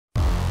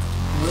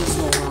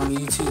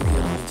YouTube,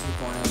 here on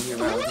 2.0 here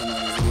back with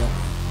another video,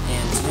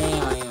 and today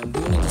I am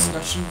doing a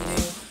discussion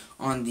video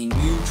on the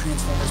new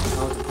Transformers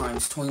Power the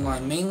Primes toy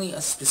line, mainly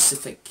a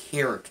specific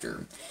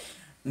character.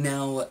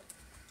 Now,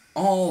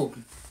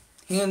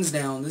 hands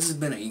down, this has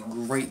been a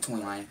great toy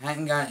line. I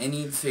haven't got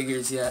any of the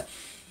figures yet,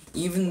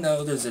 even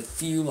though there's a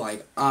few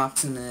like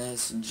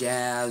Optimus,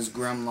 Jazz,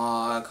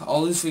 Grimlock,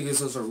 all these figures,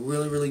 those are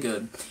really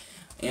good.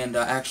 And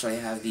actually I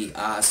have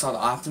I saw the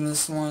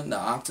Optimus one, the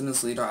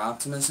Optimus Leader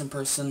Optimus in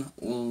person,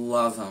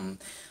 love him.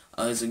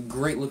 It's a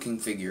great looking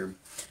figure.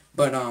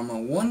 But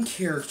one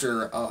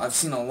character I've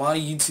seen a lot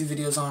of YouTube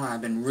videos on,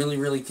 I've been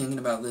really thinking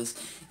about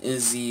this,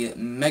 is the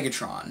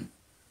Megatron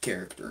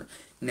character.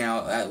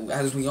 Now,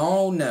 as we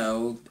all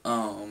know,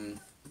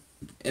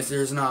 if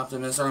there's an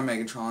Optimus or a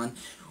Megatron,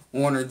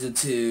 one or the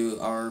two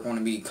are going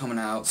to be coming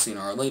out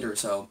sooner or later.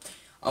 So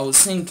I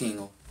was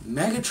thinking,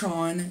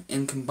 Megatron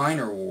in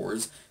Combiner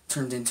Wars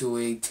turned into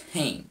a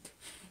tank.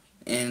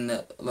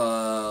 In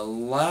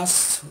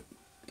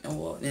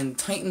in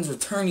Titan's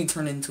Return, he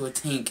turned into a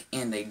tank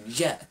and a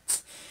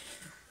jet,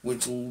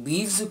 which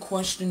leaves the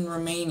question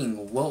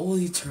remaining: what will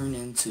he turn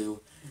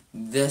into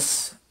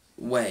this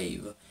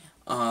wave,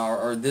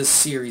 or this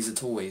series of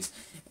toys?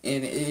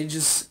 And it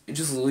just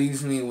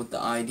leaves me with the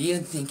idea,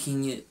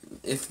 thinking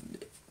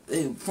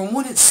from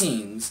what it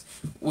seems,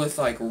 with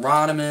like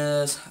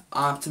Rodimus,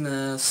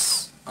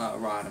 Optimus,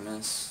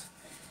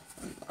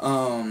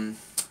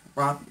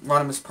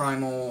 Rodimus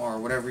Primal, or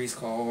whatever he's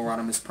called,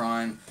 Rodimus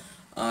Prime,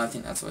 I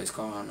think that's what he's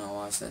called, I don't know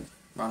why I said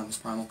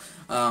Rodimus Primal,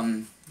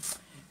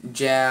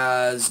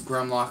 Jazz,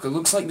 Grimlock. It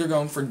looks like they're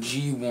going for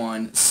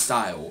G1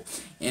 style,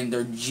 and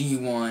their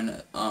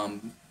G1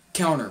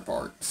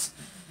 counterparts.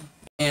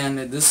 And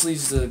this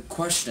leaves the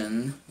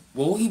question,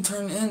 will he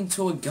turn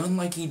into a gun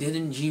like he did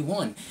in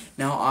G1?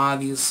 Now,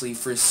 obviously,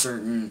 for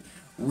certain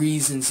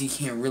reasons, he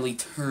can't really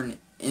turn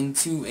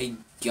into a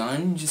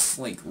gun just,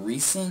 like,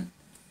 recently.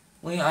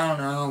 I don't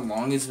know how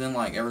long it's been,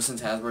 like, ever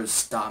since Hasbro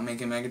stopped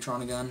making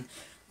Megatron a gun.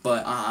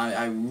 But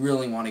I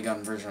really want a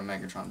gun version of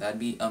Megatron. That'd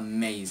be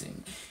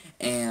amazing.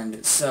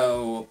 And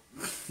so,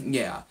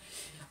 yeah.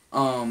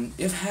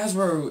 If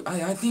Hasbro,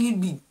 I think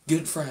it'd be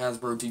good for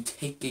Hasbro to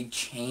take a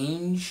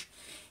change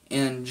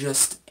and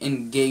just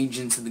engage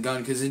into the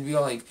gun, because it'd be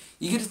like,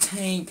 you get a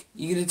tank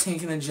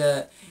and a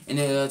jet, and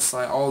it's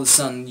like, all of a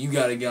sudden, you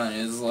got a gun.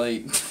 It's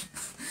like,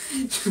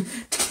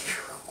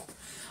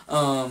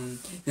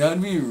 that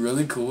would be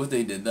really cool if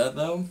they did that,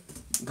 though,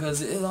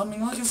 because, I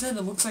mean, like I said,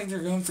 it looks like they're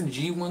going for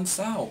G1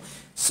 style.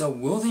 So,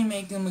 will they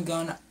make them a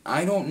gun?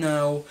 I don't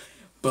know,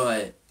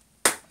 but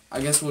I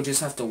guess we'll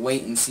just have to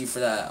wait and see for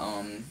that,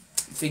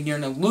 figure.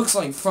 And it looks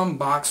like, from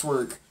box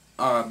art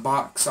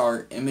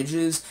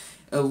images,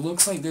 it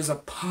looks like there's a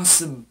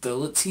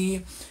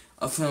possibility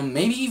of him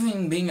maybe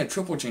even being a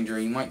triple changer.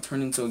 He might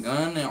turn into a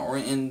gun or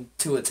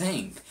into a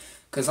tank.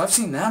 Because I've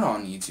seen that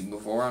on YouTube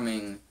before. I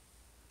mean,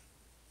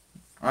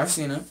 I've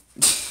seen it.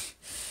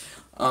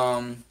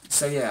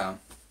 So yeah.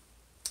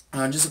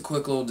 Just a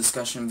quick little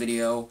discussion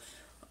video.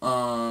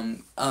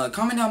 Comment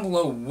down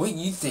below what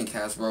you think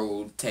Hasbro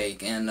will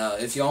take, and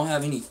if y'all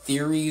have any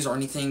theories or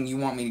anything you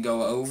want me to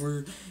go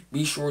over,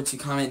 be sure to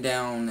comment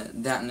down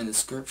that in the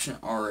description,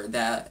 or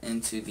that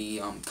into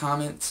the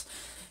comments,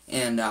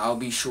 and I'll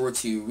be sure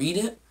to read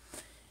it.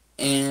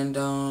 And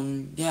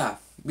yeah,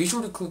 be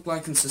sure to click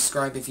like and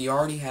subscribe if you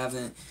already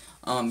haven't.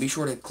 Be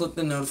sure to click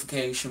the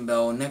notification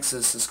bell next to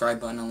the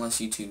subscribe button, unless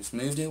YouTube's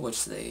moved it,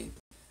 which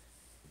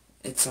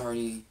it's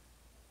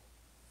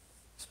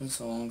been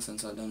so long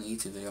since I've done a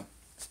YouTube video.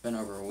 It's been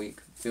over a week.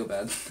 I feel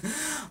bad.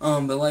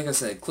 But like I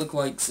said, click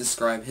like,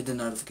 subscribe, hit the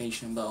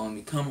notification bell, and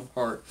become a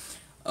part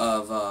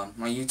of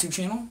my YouTube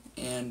channel.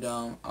 And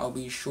I'll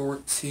be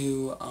sure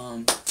to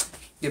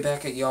get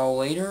back at y'all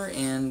later.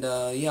 And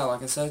yeah,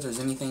 like I said, if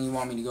there's anything you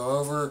want me to go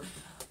over,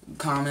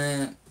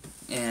 comment,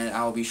 and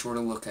I'll be sure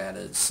to look at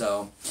it.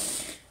 So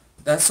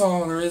that's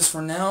all there is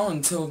for now.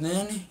 Until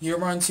then,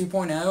 Herobrine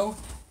 2.0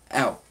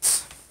 out.